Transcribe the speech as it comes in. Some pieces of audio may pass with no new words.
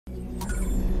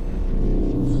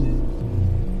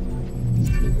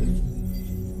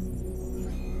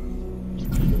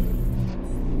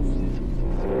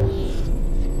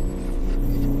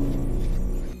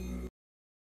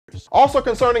Also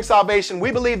concerning salvation,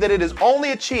 we believe that it is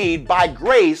only achieved by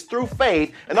grace through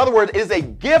faith. In other words, it is a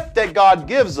gift that God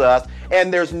gives us,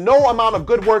 and there's no amount of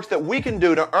good works that we can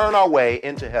do to earn our way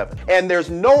into heaven. And there's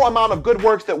no amount of good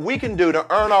works that we can do to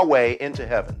earn our way into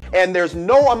heaven. And there's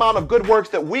no amount of good works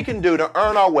that we can do to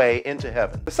earn our way into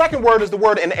heaven. The second word is the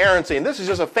word inerrancy, and this is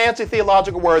just a fancy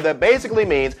theological word that basically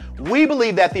means we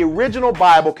believe that the original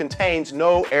Bible contains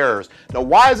no errors. Now,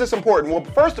 why is this important? Well,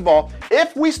 first of all,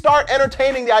 if we start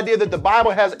entertaining the idea that the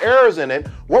Bible has errors in it,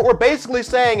 what we're basically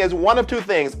saying is one of two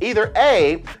things. Either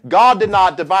A, God did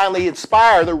not divinely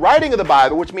inspire the writing of the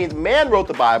Bible, which means man wrote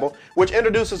the Bible, which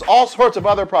introduces all sorts of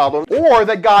other problems, or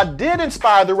that God did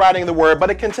inspire the writing of the Word,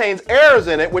 but it contains errors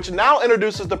in it, which now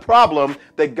introduces the problem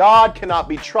that God cannot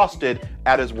be trusted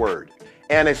at His Word.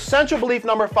 And essential belief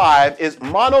number 5 is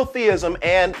monotheism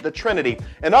and the Trinity.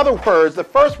 In other words, the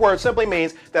first word simply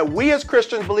means that we as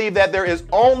Christians believe that there is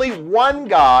only one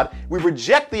God. We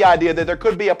reject the idea that there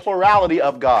could be a plurality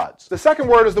of gods. The second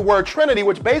word is the word Trinity,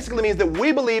 which basically means that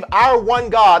we believe our one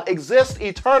God exists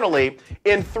eternally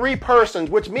in 3 persons,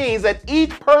 which means that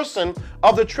each person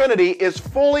of the Trinity is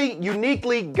fully,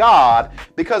 uniquely God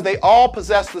because they all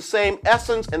possess the same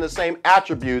essence and the same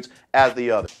attributes as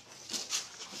the other.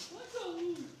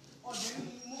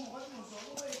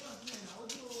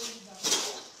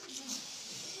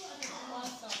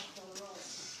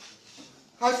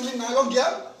 I feel now your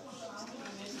girl.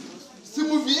 See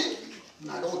movie?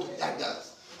 Now I don't want to hear that.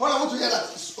 All I want to hear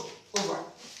that is over.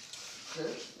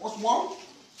 Okay. What's more?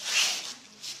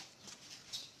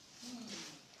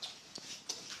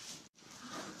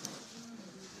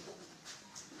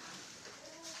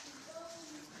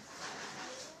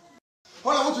 All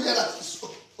I want to hear that is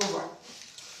over.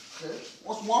 Okay.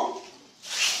 What's more?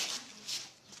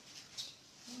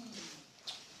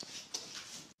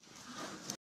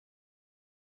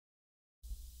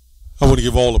 I want to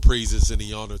give all the praises and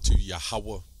the honor to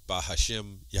Yahweh by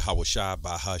Hashem, Yahweh Shai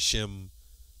by Hashem,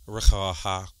 Recha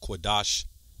HaKodash,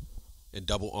 and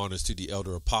double honors to the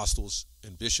elder apostles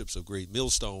and bishops of Great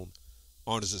Millstone.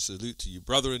 Honors and salute to you,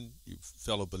 brethren, you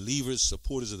fellow believers,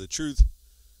 supporters of the truth.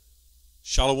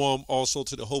 Shalom also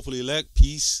to the hopefully elect.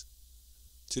 Peace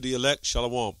to the elect.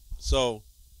 Shalom. So,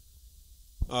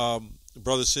 the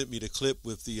brother sent me the clip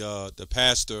with the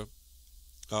pastor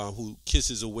who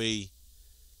kisses away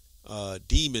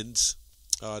demons.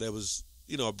 There was,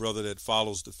 a brother that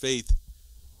follows the faith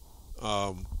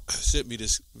sent me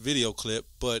this video clip,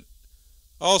 but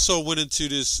also went into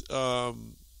this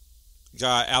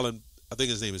guy, Alan, I think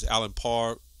his name is Alan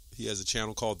Parr. He has a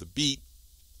channel called The Beat.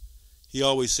 He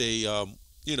always say,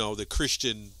 the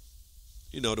Christian,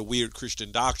 the weird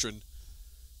Christian doctrine,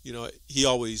 he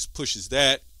always pushes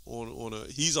that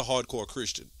he's a hardcore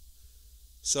Christian.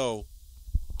 So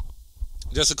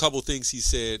just a couple things he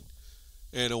said.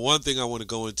 And the one thing I want to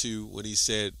go into when he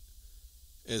said,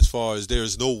 as far as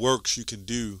there's no works you can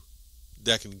do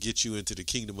that can get you into the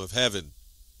kingdom of heaven.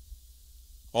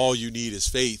 All you need is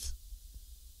faith.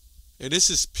 And this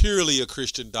is purely a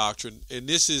Christian doctrine. And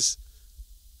this is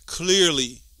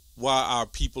clearly why our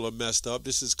people are messed up.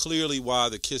 This is clearly why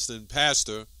the Kissing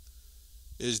pastor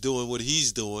is doing what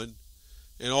he's doing.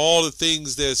 And all the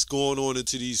things that's going on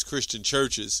into these Christian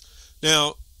churches.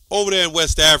 Now, over there in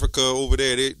West Africa,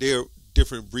 they're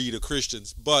different breed of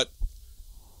Christians, but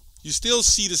you still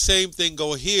see the same thing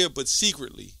go here, but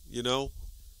secretly,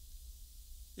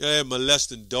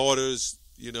 molesting daughters,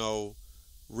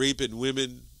 raping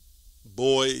women,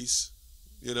 boys,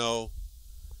 you name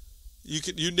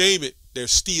it. They're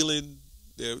stealing.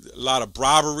 There's a lot of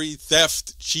robbery,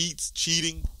 theft,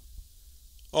 cheating,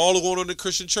 all going on in the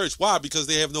Christian church. Why? Because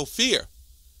they have no fear.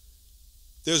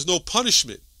 There's no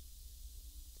punishment.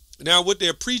 Now, what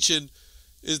they're preaching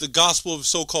is the gospel of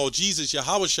so-called Jesus,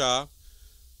 Yahushua,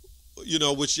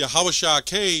 which Yahushua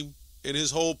came, and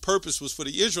his whole purpose was for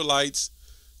the Israelites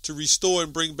to restore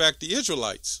and bring back the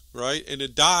Israelites, right? And to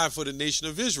die for the nation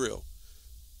of Israel.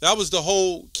 That was the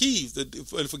whole key,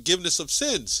 the forgiveness of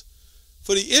sins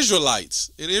for the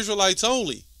Israelites, and Israelites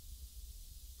only,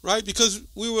 right? Because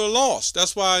we were lost.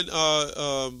 That's why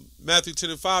Matthew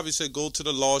 10:5, he said, go to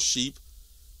the lost sheep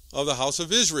of the house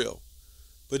of Israel.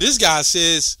 But this guy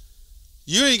says,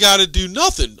 you ain't got to do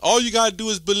nothing. All you got to do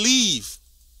is believe.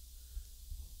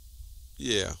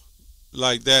 Yeah,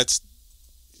 like that's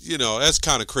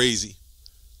kind of crazy.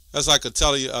 That's like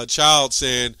telling a child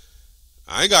saying,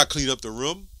 I ain't got to clean up the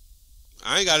room.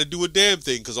 I ain't got to do a damn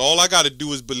thing because all I got to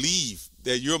do is believe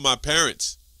that you're my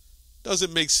parents.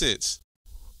 Doesn't make sense.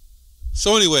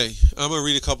 So anyway, I'm going to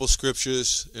read a couple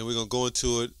scriptures and we're going to go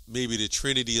into it, maybe the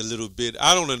Trinity a little bit.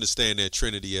 I don't understand that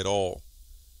Trinity at all.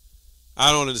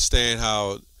 I don't understand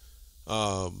how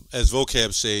As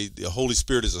vocab say, the Holy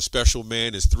Spirit is a special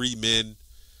man. It's three men,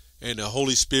 and the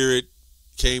Holy Spirit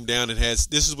came down and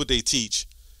this is what they teach,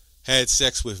 had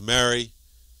sex with Mary.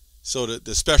 So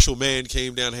the special man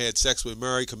came down, had sex with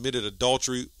Mary, committed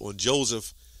adultery on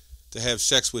Joseph to have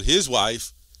sex with his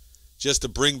wife, just to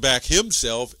bring back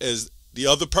himself as the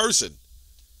other person.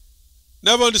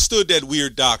 Never understood that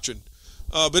weird doctrine.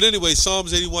 But anyway,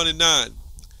 Psalms 81:9.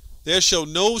 There shall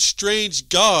no strange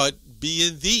God be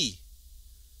in thee,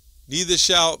 neither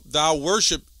shalt thou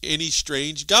worship any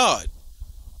strange God.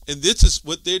 And this is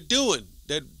what they're doing.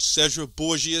 That Cesar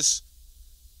Borgias,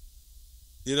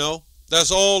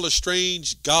 that's all a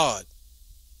strange God.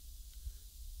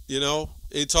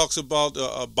 It talks about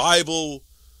a Bible.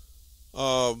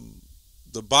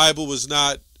 The Bible is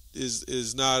not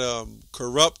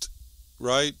corrupt,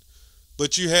 right?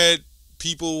 But you had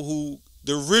people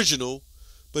the original,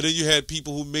 but then you had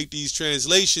people who make these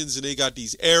translations and they got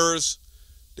these errors.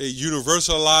 They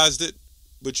universalized it,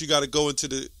 but you got to go into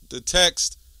the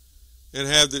text and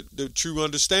have the true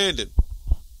understanding,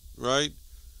 right?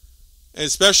 And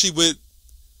especially with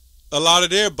a lot of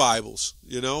their Bibles,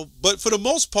 But for the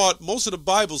most part, most of the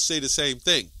Bibles say the same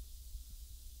thing.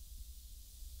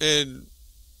 And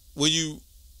when you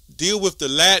deal with the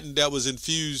Latin that was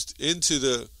infused into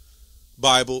the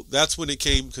Bible, that's when it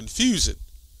came confusing.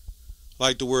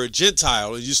 Like the word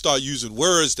Gentile, and you start using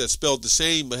words that spelled the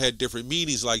same but had different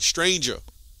meanings, like stranger.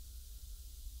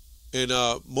 And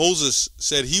Moses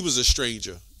said he was a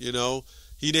stranger,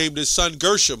 He named his son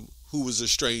Gershom, who was a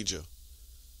stranger.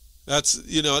 That's,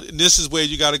 and this is where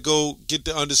you got to go get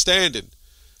the understanding.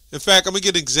 In fact, I'm going to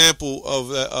get an example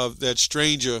of that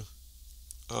stranger.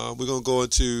 We're going to go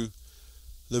into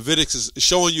Leviticus,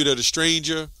 showing you that a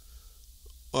stranger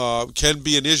can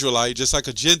be an Israelite, just like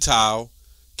a Gentile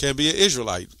can be an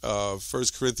Israelite. 1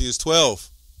 Corinthians 12.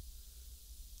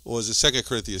 Or is it 2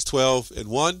 Corinthians 12 and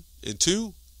 1 and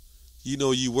 2?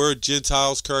 You were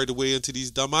Gentiles carried away into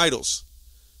these dumb idols.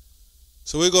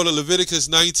 So we go to Leviticus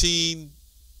 19,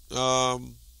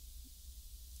 and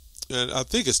I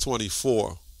think it's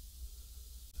 24.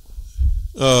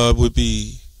 Would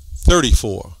be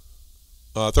 34.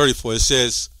 34. It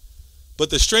says, but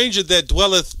the stranger that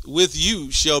dwelleth with you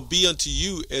shall be unto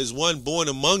you as one born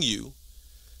among you,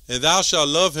 and thou shalt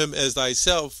love him as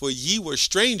thyself, for ye were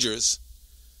strangers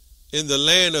in the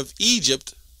land of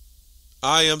Egypt.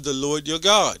 I am the Lord your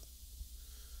God.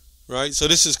 Right? So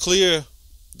this is clear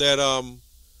that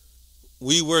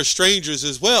we were strangers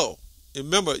as well. And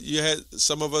remember, you had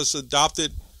some of us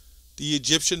adopted the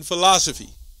Egyptian philosophy.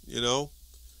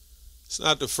 It's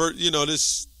not the first.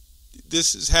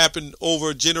 This has happened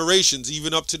over generations,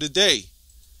 even up to the day.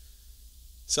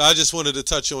 So I just wanted to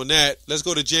touch on that. Let's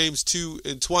go to James 2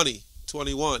 and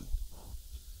 21.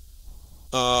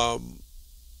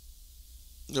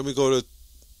 Let me go to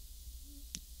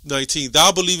 19.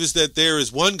 Thou believest that there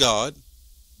is one God,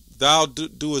 thou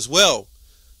do as well.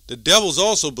 The devils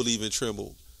also believe and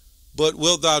tremble. But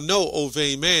wilt thou know, O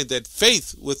vain man, that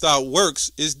faith without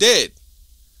works is dead?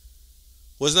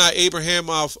 Was not Abraham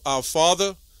our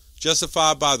father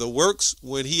justified by the works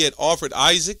when he had offered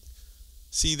Isaac?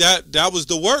 See, that was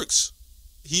the works.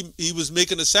 He was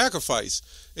making a sacrifice,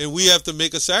 and we have to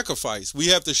make a sacrifice. We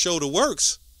have to show the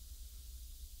works,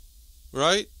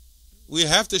 right? We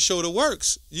have to show the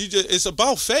works. It's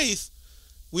about faith.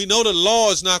 We know the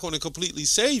law is not going to completely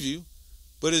save you,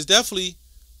 but it's definitely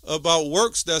about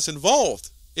works that's involved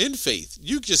in faith.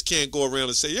 You just can't go around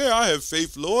and say, yeah, I have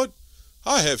faith, Lord.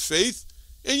 I have faith.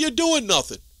 And you're doing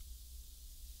nothing.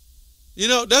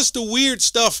 That's the weird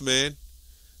stuff, man.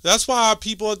 That's why our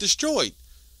people are destroyed.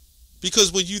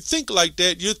 Because when you think like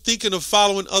that, you're thinking of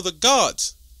following other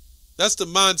gods. That's the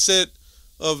mindset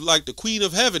of like the Queen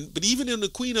of Heaven. But even in the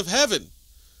Queen of Heaven,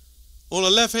 on the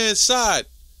left-hand side,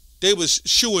 they was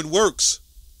showing works.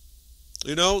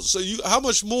 So how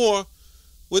much more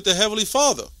with the Heavenly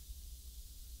Father?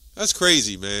 That's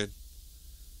crazy, man.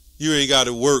 You ain't got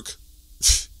to work.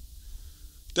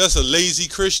 That's a lazy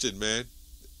Christian, man.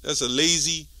 That's a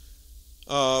lazy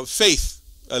faith.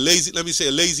 A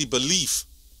lazy belief.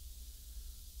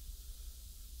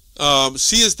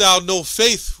 Seest thou no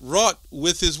faith wrought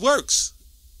with his works?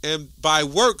 And by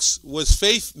works was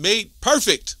faith made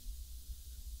perfect.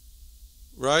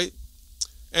 Right?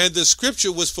 And the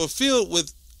scripture was fulfilled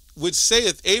with which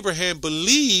saith, Abraham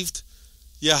believed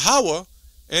Yahweh,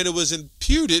 and it was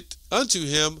imputed unto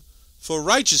him for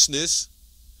righteousness,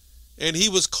 and he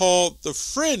was called the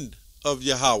friend of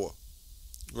Yahweh.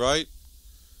 Right?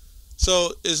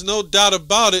 So there's no doubt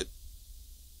about it.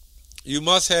 You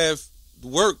must have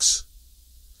works.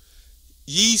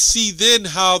 Ye see then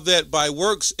how that by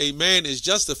works a man is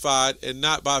justified, and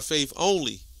not by faith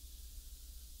only.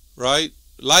 Right?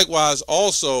 Likewise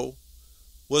also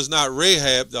was not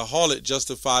Rahab the harlot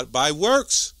justified by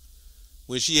works,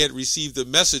 when she had received the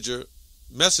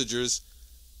messengers,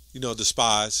 the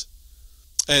spies,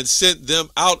 and sent them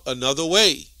out another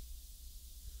way.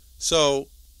 So,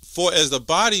 for as the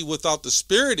body without the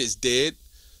spirit is dead,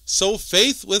 so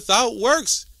faith without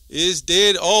works is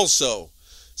dead also.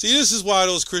 See, this is why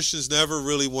those Christians never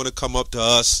really want to come up to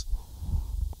us.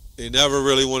 They never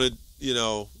really want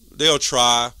to, they'll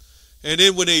try. And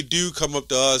then when they do come up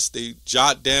to us, they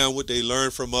jot down what they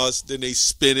learned from us, then they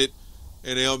spin it,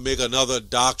 and they'll make another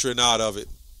doctrine out of it,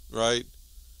 right?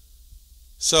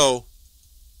 So,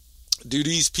 do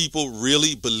these people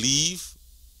really believe?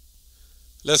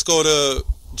 Let's go to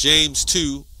James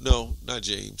 2. No, not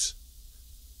James.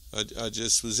 I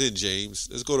just was in James.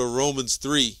 Let's go to Romans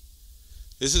 3.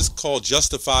 This is called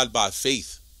justified by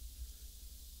faith.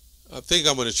 I think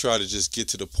I'm going to try to just get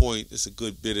to the point. It's a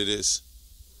good bit of this.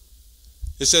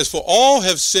 It says, for all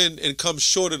have sinned and come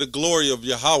short of the glory of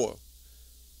Yahweh.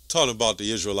 Talking about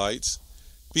the Israelites.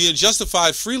 Being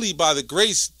justified freely by the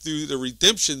grace through the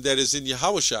redemption that is in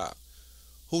Yahushua,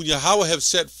 whom Yahweh have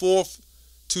set forth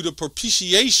to the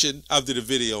propitiation. I did a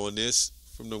video on this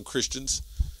from them Christians.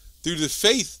 Through the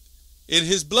faith in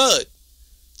his blood,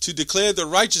 to declare the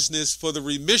righteousness for the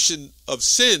remission of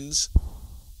sins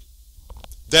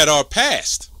that are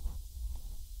past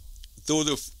through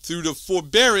the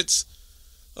forbearance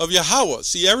of Yahweh.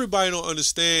 See, everybody don't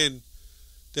understand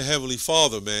the Heavenly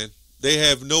Father, man. They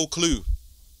have no clue.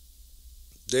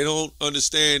 They don't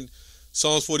understand.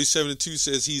 Psalms 47:2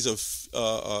 says he's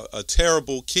a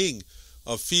terrible king,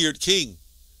 a feared king.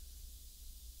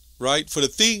 Right? For the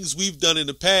things we've done in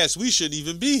the past, we shouldn't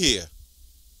even be here.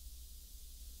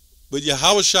 But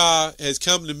Yahushua has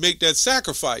come to make that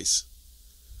sacrifice.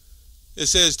 It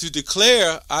says, to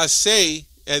declare, I say,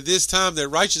 at this time that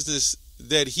righteousness,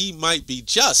 that he might be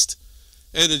just,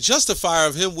 and the justifier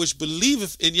of him which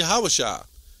believeth in Yahushua.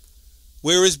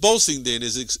 Where is boasting then?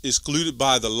 Is excluded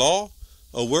by the law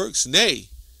of works? Nay,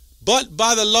 but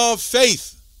by the law of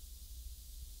faith.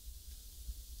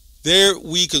 There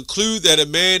we conclude that a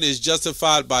man is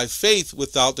justified by faith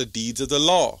without the deeds of the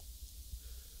law.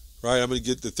 Right, I'm going to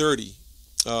get to 30.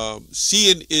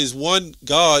 Seeing is one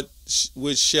God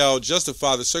which shall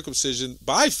justify the circumcision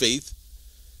by faith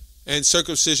and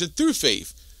circumcision through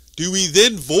faith. Do we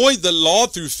then void the law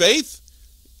through faith?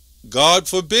 God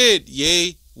forbid.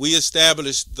 Yea, we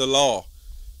establish the law.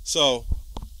 So,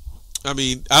 I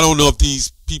mean, I don't know if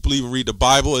these people even read the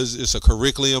Bible. It's a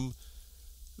curriculum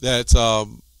that's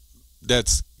kind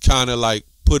of like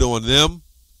put on them,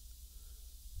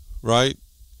 right?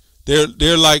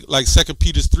 They're like 2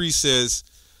 Peter 3 says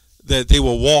that they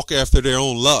will walk after their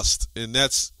own lust, and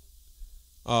that's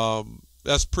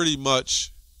pretty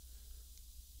much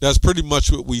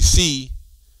what we see.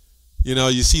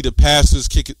 You see the pastors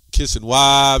kissing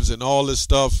wives and all this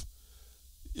stuff.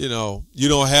 You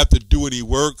don't have to do any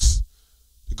works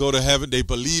to go to heaven. They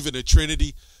believe in the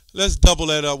Trinity. Let's double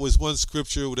that up with one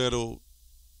scripture that'll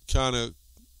kind of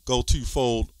go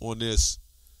twofold on this.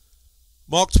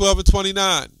 Mark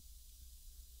 12:29.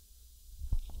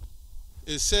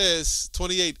 It says,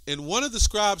 28, and one of the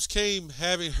scribes came,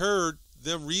 having heard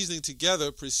them reasoning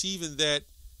together, perceiving that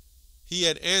he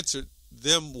had answered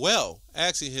them well,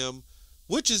 asking him,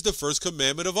 which is the first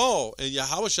commandment of all? And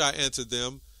Yahushua answered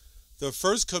them, the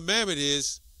first commandment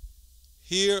is,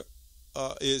 Hear,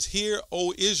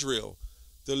 O Israel,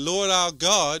 the Lord our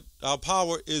God, our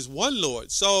power is one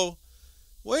Lord. So,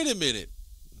 wait a minute.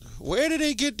 Where did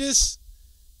they get this?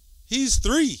 He's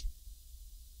three.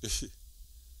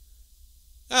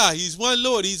 He's one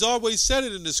Lord. He's always said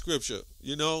it in the scripture.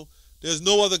 There's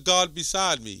no other God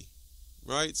beside me.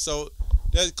 Right? So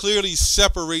that clearly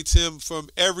separates him from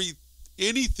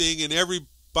anything and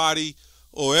everybody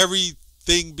or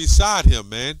everything beside him,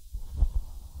 man.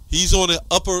 He's on the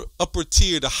upper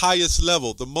tier, the highest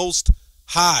level, the most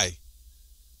high.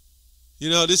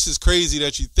 This is crazy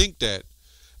that you think that.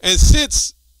 And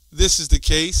since this is the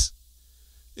case,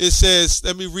 it says,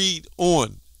 let me read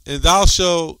on. And thou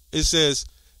shalt, it says,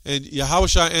 and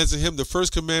Yahushua answered him, the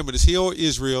first commandment is, Hear, O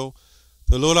Israel,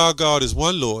 the Lord our God is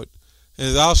one Lord,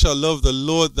 and thou shalt love the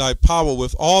Lord thy power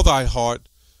with all thy heart,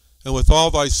 and with all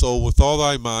thy soul, with all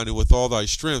thy mind, and with all thy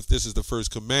strength. This is the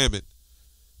first commandment.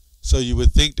 So you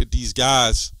would think that these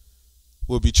guys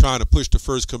will be trying to push the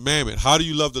first commandment. How do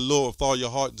you love the Lord with all your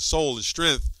heart and soul and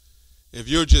strength if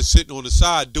you're just sitting on the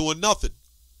side doing nothing?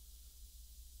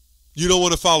 You don't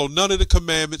want to follow none of the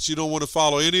commandments. You don't want to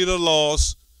follow any of the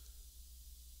laws.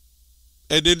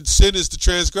 And then sin is the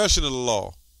transgression of the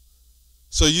law.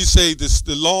 So you say this,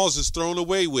 the laws is thrown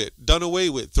away with, done away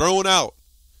with, thrown out.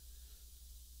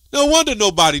 No wonder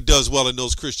nobody does well in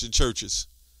those Christian churches.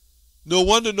 No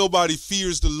wonder nobody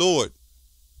fears the Lord.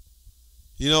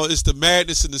 You know, it's the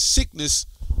madness and the sickness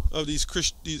of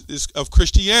of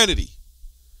Christianity.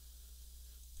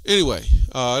 Anyway,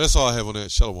 that's all I have on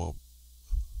that. Shalom.